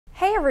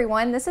Hey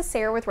everyone, this is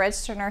Sarah with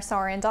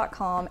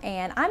registerednursern.com,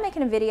 and I'm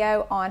making a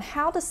video on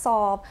how to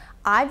solve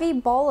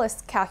IV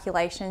bolus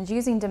calculations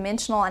using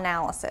dimensional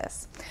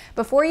analysis.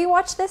 Before you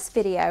watch this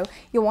video,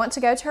 you'll want to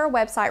go to our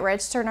website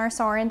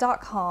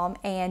registerednursern.com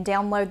and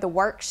download the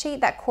worksheet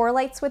that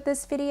correlates with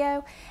this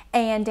video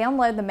and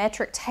download the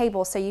metric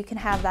table so you can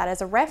have that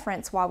as a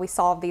reference while we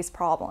solve these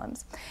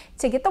problems.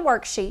 To get the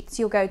worksheets,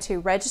 you'll go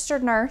to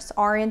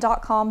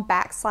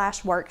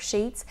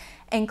registerednursern.com/worksheets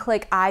and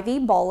click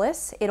IV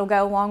bolus. It'll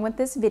go along with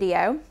this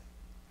video.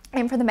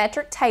 And for the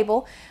metric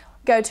table,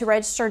 go to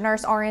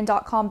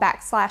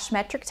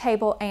registerednursern.com/metric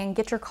table and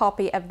get your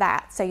copy of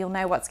that so you'll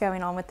know what's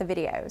going on with the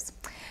videos.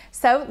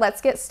 So let's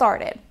get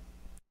started.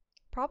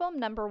 Problem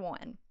number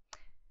 1.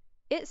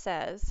 It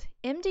says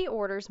MD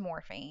orders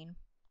morphine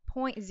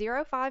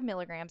 0.05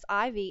 milligrams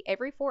IV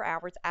every 4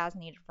 hours as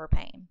needed for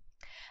pain.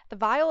 The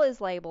vial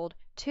is labeled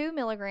 2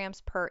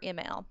 milligrams per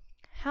ml.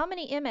 How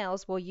many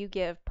mLs will you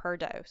give per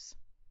dose?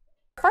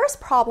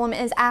 First problem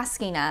is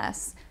asking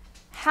us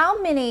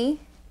how many,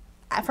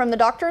 from the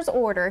doctor's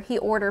order, he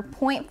ordered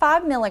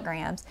 0.5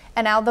 milligrams,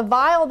 and now the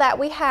vial that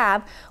we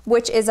have,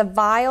 which is a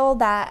vial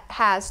that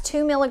has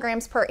 2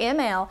 milligrams per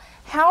ml,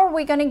 how are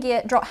we going to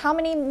get, how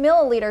many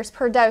milliliters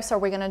per dose are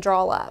we going to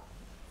draw up?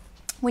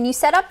 When you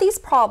set up these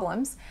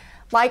problems,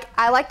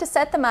 I like to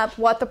set them up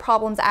what the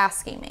problem's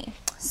asking me.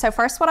 So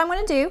first what I'm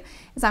going to do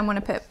is I'm going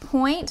to put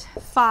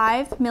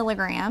 0.5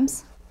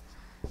 milligrams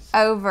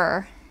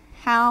over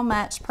how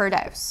much per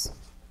dose.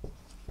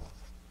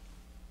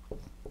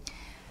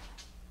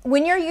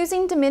 When you're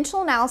using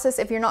dimensional analysis,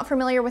 if you're not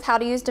familiar with how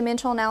to use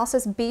dimensional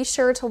analysis, be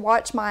sure to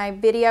watch my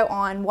video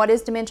on what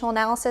is dimensional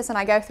analysis, and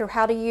I go through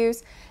how to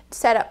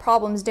set up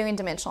problems doing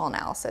dimensional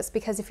analysis,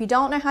 because if you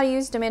don't know how to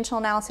use dimensional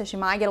analysis, you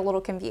might get a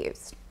little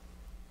confused.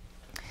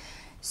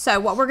 So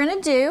what we're going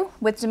to do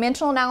with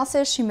dimensional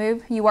analysis, you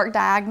work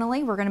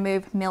diagonally. We're going to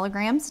move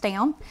milligrams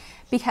down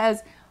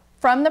because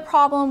from the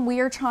problem we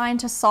are trying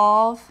to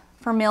solve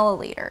for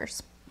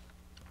milliliters.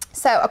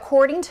 So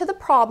according to the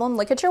problem,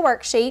 look at your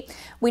worksheet,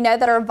 we know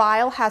that our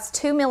vial has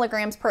 2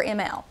 milligrams per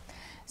ml.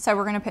 So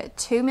we're going to put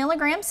 2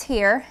 milligrams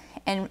here,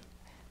 and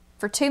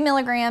for 2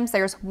 milligrams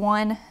there's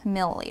 1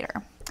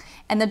 milliliter.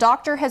 And the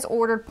doctor has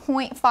ordered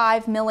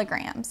 0.5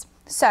 milligrams.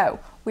 So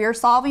we are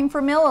solving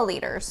for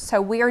milliliters,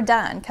 so we are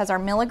done because our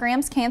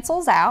milligrams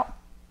cancels out.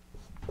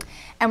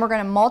 And we're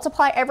going to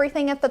multiply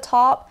everything at the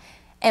top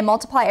and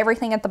multiply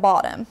everything at the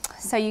bottom.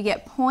 So you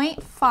get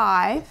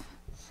 0.5,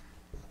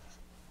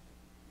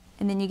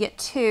 and then you get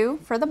 2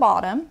 for the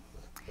bottom,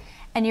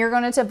 and you're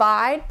going to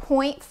divide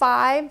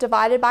 0.5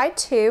 divided by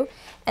 2,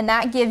 and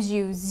that gives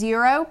you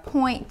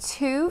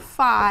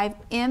 0.25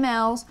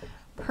 mLs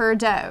per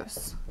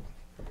dose.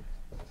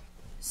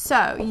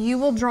 So you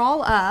will draw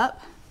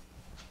up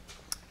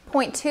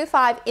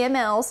 0.25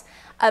 mLs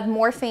of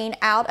morphine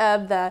out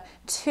of the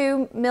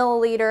 2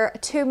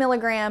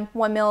 milligram,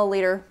 1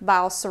 milliliter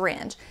vial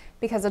syringe,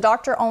 because the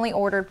doctor only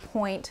ordered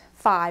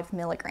 0.5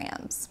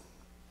 milligrams.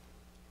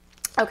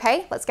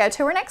 Okay, let's go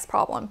to our next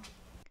problem.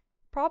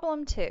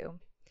 Problem 2.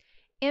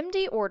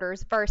 MD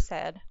orders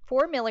Versed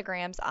 4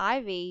 milligrams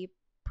IV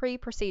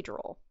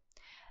pre-procedural.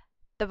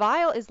 The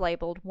vial is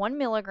labeled 1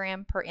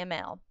 milligram per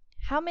ml.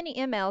 How many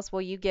mLs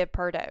will you give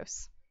per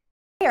dose?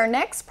 Our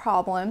next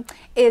problem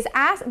is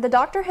the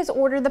doctor has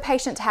ordered the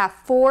patient to have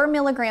 4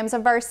 milligrams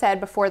of Versed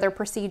before their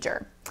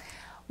procedure.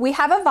 We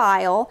have a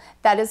vial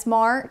that is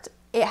marked,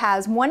 it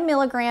has 1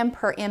 milligram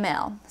per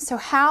ml. So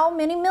how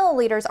many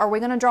milliliters are we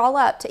going to draw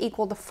up to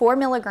equal the 4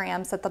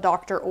 milligrams that the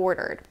doctor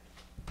ordered?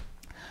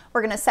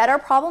 We're going to set our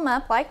problem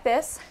up like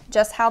this,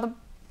 just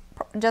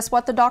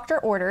what the doctor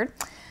ordered.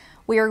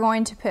 We are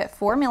going to put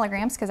 4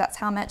 milligrams because that's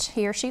how much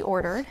he or she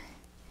ordered,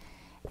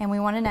 and we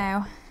want to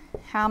know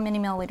how many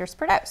milliliters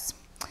per dose.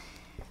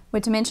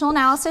 With dimensional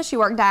analysis, you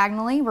work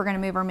diagonally. We're going to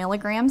move our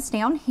milligrams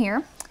down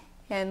here.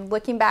 And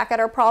looking back at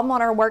our problem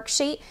on our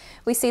worksheet,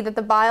 we see that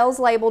the vial is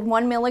labeled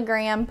 1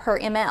 milligram per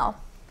ml.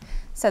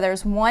 So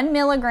there's 1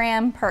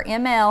 milligram per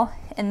ml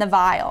in the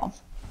vial.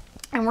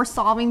 And we're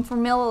solving for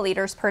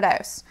milliliters per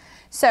dose.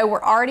 So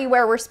we're already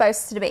where we're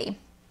supposed to be.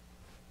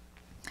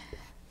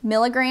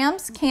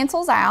 Milligrams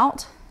cancels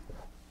out.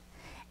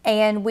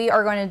 And we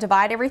are going to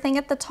divide everything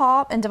at the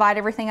top and divide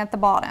everything at the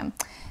bottom.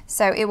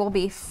 So it will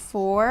be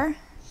 4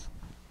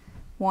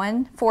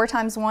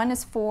 times 1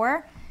 is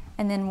 4,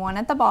 and then 1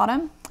 at the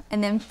bottom,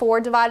 and then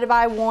 4 divided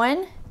by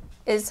 1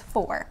 is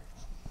 4.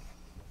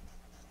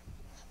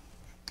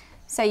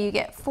 So you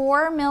get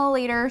 4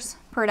 milliliters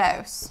per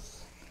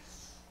dose.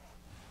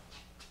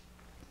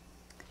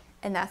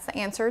 And that's the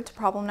answer to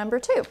problem number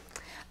 2.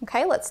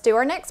 Okay, let's do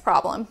our next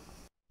problem.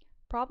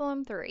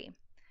 Problem 3.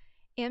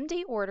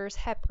 MD orders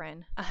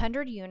heparin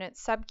 100 units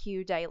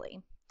sub-Q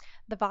daily.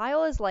 The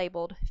vial is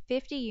labeled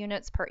 50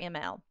 units per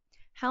ml.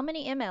 How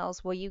many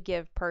mLs will you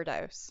give per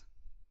dose?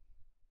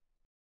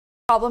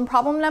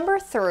 Problem number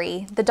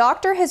 3. The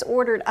doctor has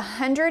ordered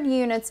 100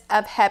 units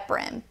of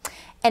heparin,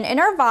 and in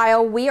our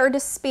vial we are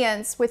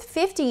dispensed with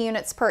 50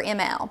 units per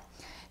ml.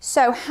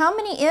 So how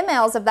many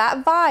mLs of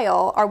that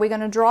vial are we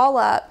going to draw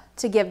up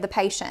to give the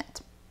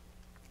patient?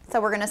 So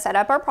we're going to set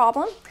up our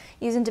problem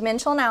using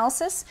dimensional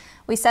analysis.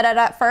 We set it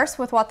up first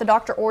with what the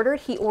doctor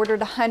ordered. He ordered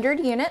 100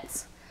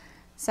 units.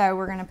 So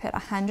we're going to put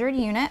 100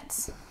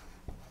 units.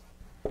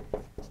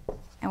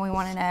 And we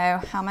want to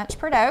know how much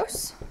per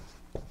dose.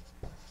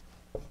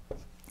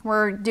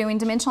 We're doing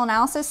dimensional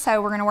analysis,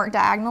 so we're going to work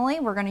diagonally.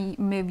 We're going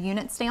to move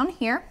units down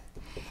here.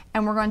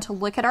 And we're going to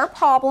look at our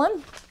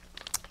problem.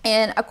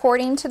 And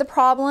according to the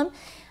problem,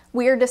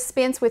 we are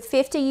dispensed with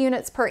 50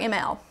 units per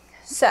ml.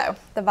 So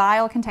the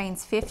vial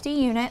contains 50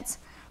 units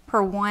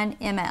per 1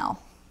 ml.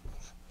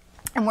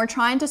 And we're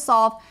trying to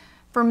solve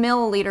for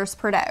milliliters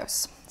per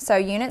dose. So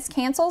units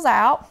cancels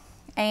out,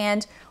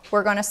 and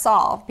we're going to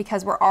solve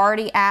because we're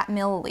already at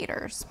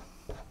milliliters.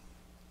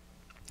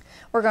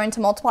 We're going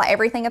to multiply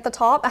everything at the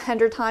top.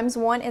 100 times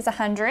 1 is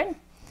 100.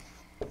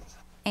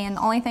 And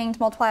the only thing to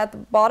multiply at the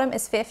bottom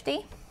is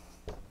 50.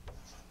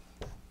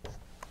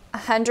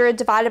 100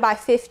 divided by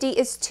 50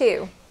 is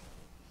 2.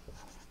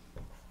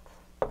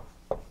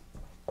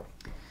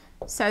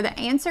 So the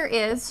answer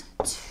is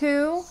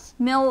 2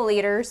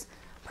 milliliters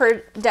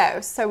per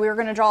dose. So we're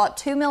going to draw up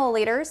 2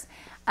 milliliters,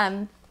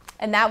 and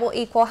that will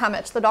equal how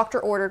much the doctor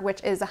ordered,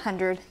 which is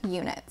 100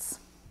 units.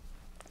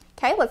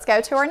 Okay, let's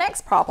go to our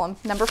next problem,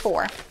 number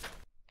 4.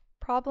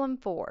 Problem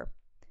 4.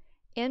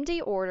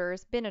 MD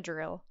orders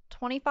Benadryl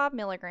 25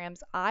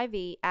 milligrams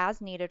IV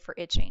as needed for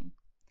itching.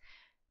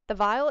 The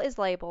vial is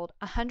labeled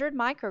 100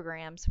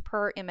 micrograms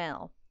per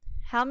ml.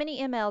 How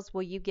many mLs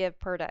will you give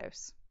per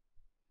dose?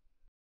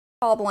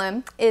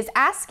 Problem is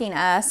asking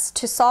us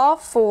to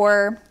solve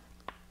for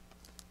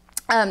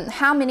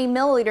how many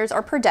milliliters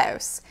are per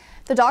dose.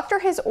 The doctor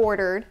has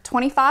ordered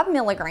 25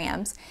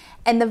 milligrams,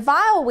 and the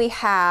vial we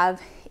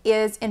have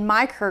is in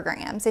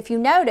micrograms. If you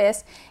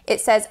notice, it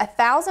says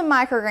 1,000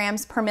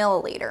 micrograms per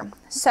milliliter.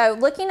 So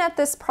looking at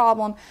this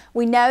problem,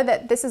 we know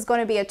that this is going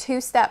to be a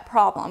two-step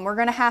problem. We're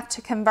going to have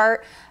to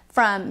convert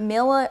from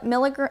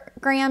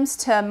milligrams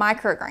to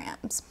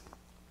micrograms.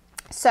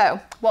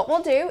 So what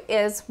we'll do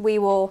is we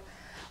will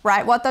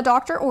write what the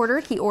doctor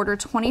ordered. He ordered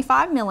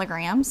 25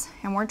 milligrams,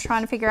 and we're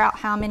trying to figure out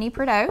how many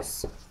per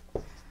dose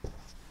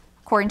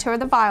according to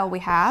the vial we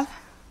have.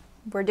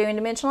 We're doing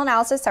dimensional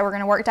analysis, so we're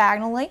going to work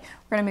diagonally.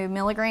 We're going to move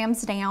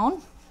milligrams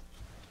down,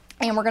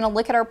 and we're going to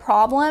look at our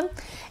problem.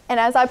 And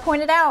as I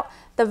pointed out,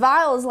 the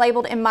vial is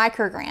labeled in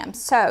micrograms.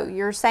 So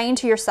you're saying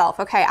to yourself,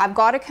 okay, I've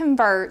got to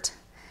convert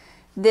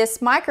this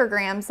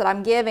micrograms that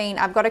I'm giving,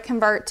 I've got to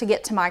convert to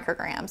get to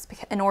micrograms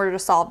in order to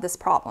solve this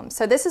problem.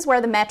 So this is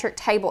where the metric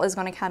table is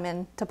going to come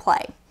into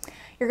play.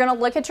 You're going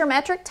to look at your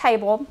metric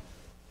table,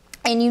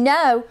 and you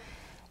know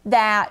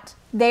that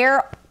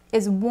there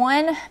is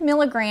 1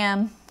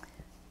 milligram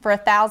for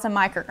 1,000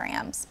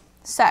 micrograms.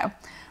 So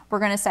we're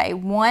going to say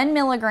 1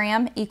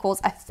 milligram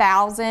equals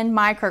 1,000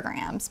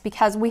 micrograms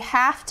because we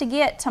have to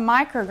get to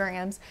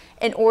micrograms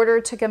in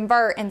order to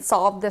convert and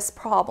solve this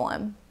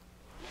problem.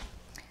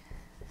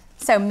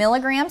 So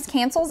milligrams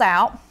cancels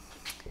out.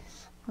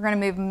 We're going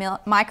to move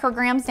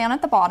micrograms down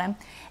at the bottom.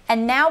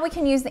 And now we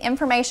can use the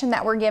information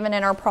that we're given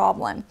in our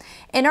problem.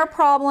 In our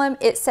problem,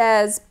 it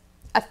says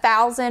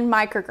 1,000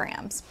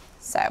 micrograms.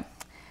 So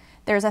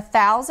there's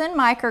 1,000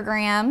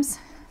 micrograms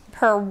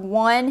per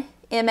 1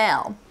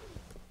 ml.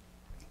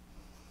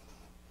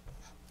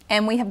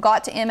 And we have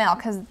got to ml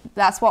because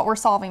that's what we're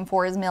solving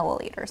for is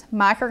milliliters.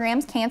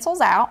 Micrograms cancels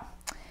out,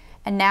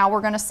 and now we're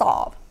going to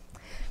solve.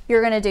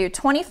 You're going to do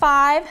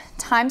 25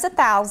 times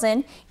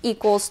 1,000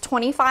 equals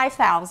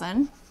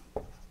 25,000.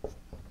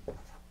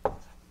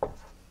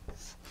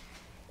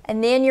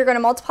 And then you're going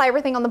to multiply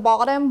everything on the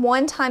bottom.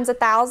 1 times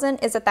 1,000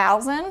 is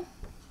 1,000.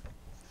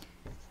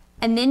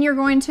 And then you're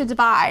going to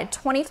divide.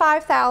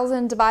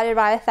 25,000 divided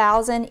by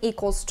 1,000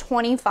 equals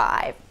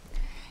 25.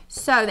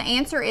 So the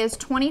answer is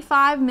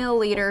 25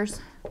 milliliters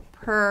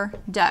per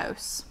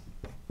dose.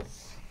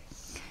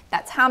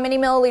 That's how many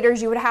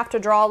milliliters you would have to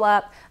draw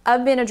up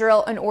of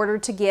Benadryl in order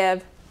to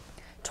give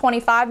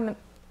 25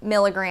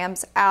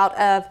 milligrams out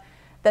of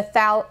the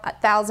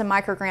 1,000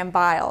 microgram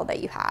vial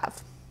that you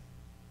have.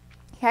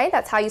 Okay,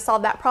 that's how you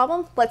solve that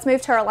problem. Let's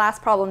move to our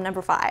last problem,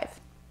 number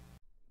 5.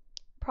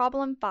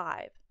 Problem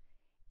 5.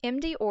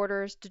 MD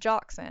orders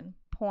digoxin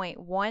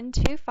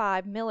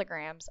 0.125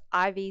 milligrams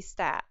IV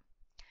stat.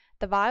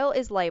 The vial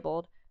is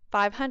labeled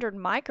 500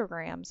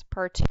 micrograms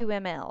per 2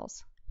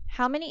 mLs.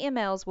 How many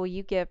mLs will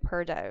you give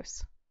per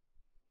dose?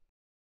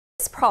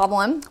 This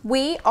problem,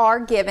 we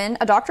are given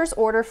a doctor's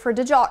order for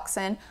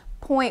digoxin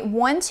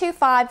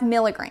 0.125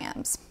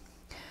 milligrams.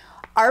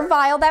 Our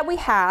vial that we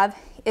have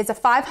is a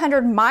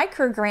 500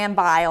 microgram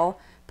vial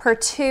per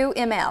 2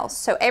 mLs.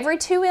 So every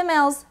 2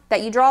 mLs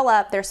that you draw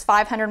up, there's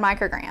 500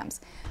 micrograms.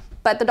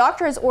 But the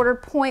doctor has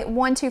ordered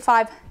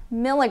 0.125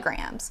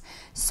 milligrams.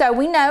 So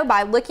we know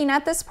by looking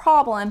at this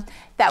problem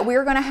that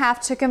we're going to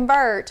have to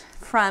convert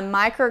from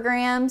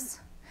milligrams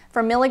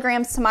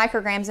to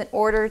micrograms in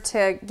order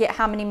to get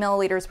how many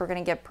milliliters we're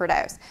going to give per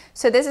dose.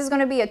 So this is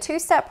going to be a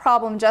two-step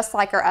problem just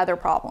like our other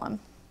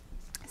problem.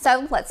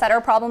 So let's set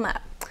our problem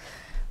up.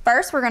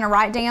 First, we're going to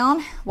write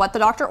down what the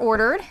doctor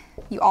ordered.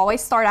 You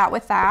always start out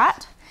with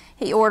that.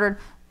 He ordered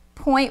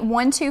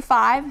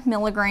 0.125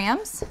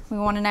 milligrams. We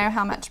want to know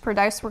how much per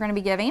dose we're going to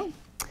be giving.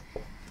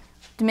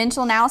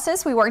 Dimensional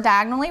analysis, we work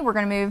diagonally. We're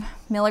going to move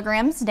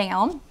milligrams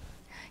down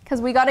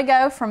because we got to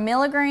go from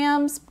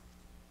milligrams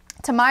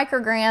to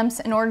micrograms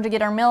in order to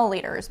get our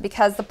milliliters,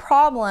 because the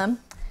problem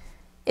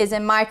is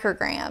in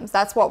micrograms.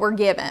 That's what we're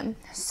given.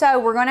 So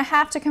we're going to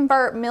have to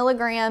convert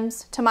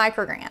milligrams to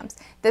micrograms.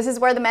 This is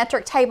where the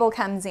metric table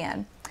comes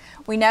in.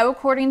 We know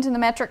according to the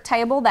metric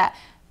table that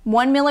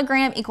 1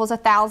 milligram equals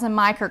 1,000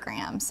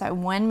 micrograms. So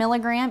 1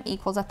 milligram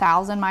equals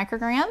 1,000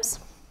 micrograms.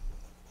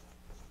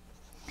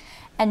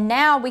 And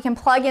now we can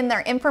plug in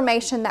their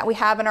information that we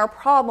have in our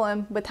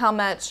problem with how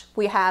much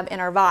we have in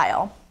our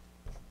vial.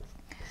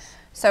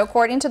 So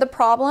according to the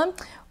problem,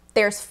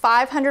 there's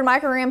 500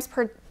 micrograms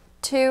per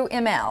 2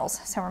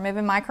 mLs. So we're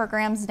moving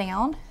micrograms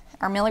down.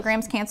 Our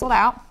milligrams canceled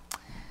out.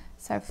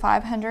 So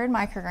 500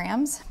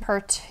 micrograms per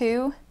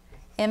 2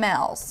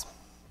 mLs.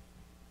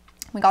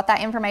 We got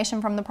that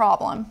information from the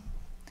problem.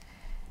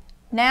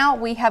 Now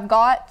we have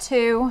got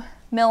to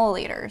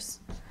milliliters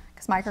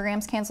because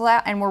micrograms canceled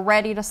out, and we're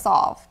ready to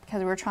solve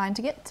because we're trying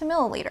to get to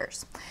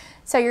milliliters.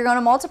 So you're going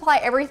to multiply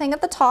everything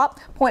at the top.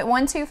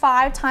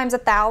 0.125 times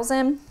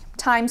 1,000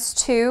 times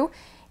 2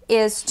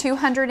 is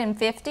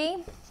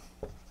 250.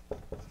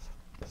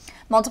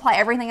 Multiply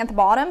everything at the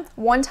bottom.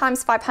 1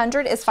 times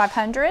 500 is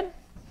 500.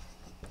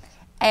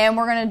 And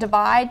we're going to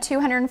divide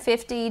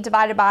 250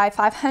 divided by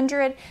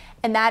 500,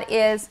 and that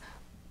is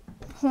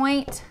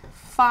 0.5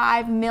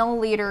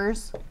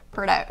 milliliters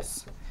per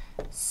dose.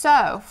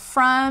 So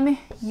from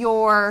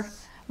your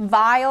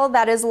vial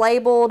that is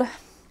labeled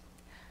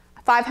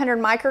 500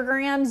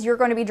 micrograms, you're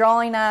going to be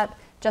drawing up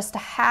just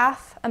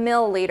 1/2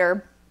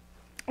 milliliter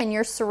in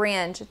your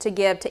syringe to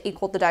give to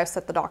equal the dose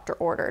that the doctor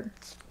ordered.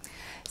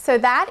 So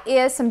that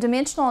is some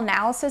dimensional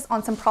analysis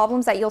on some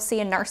problems that you'll see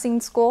in nursing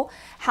school,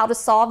 how to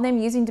solve them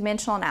using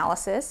dimensional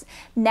analysis.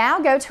 Now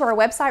go to our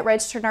website,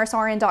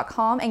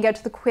 registerednursern.com, and go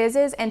to the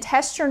quizzes and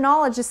test your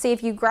knowledge to see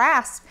if you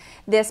grasp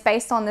this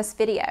based on this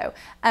video.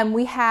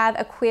 We have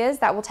a quiz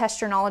that will test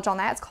your knowledge on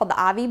that. It's called the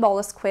IV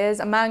bolus quiz,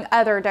 among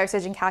other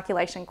dosage and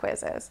calculation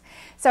quizzes.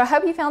 So I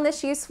hope you found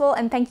this useful,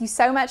 and thank you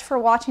so much for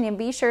watching, and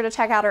be sure to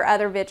check out our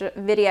other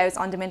videos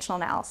on dimensional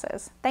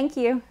analysis. Thank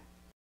you.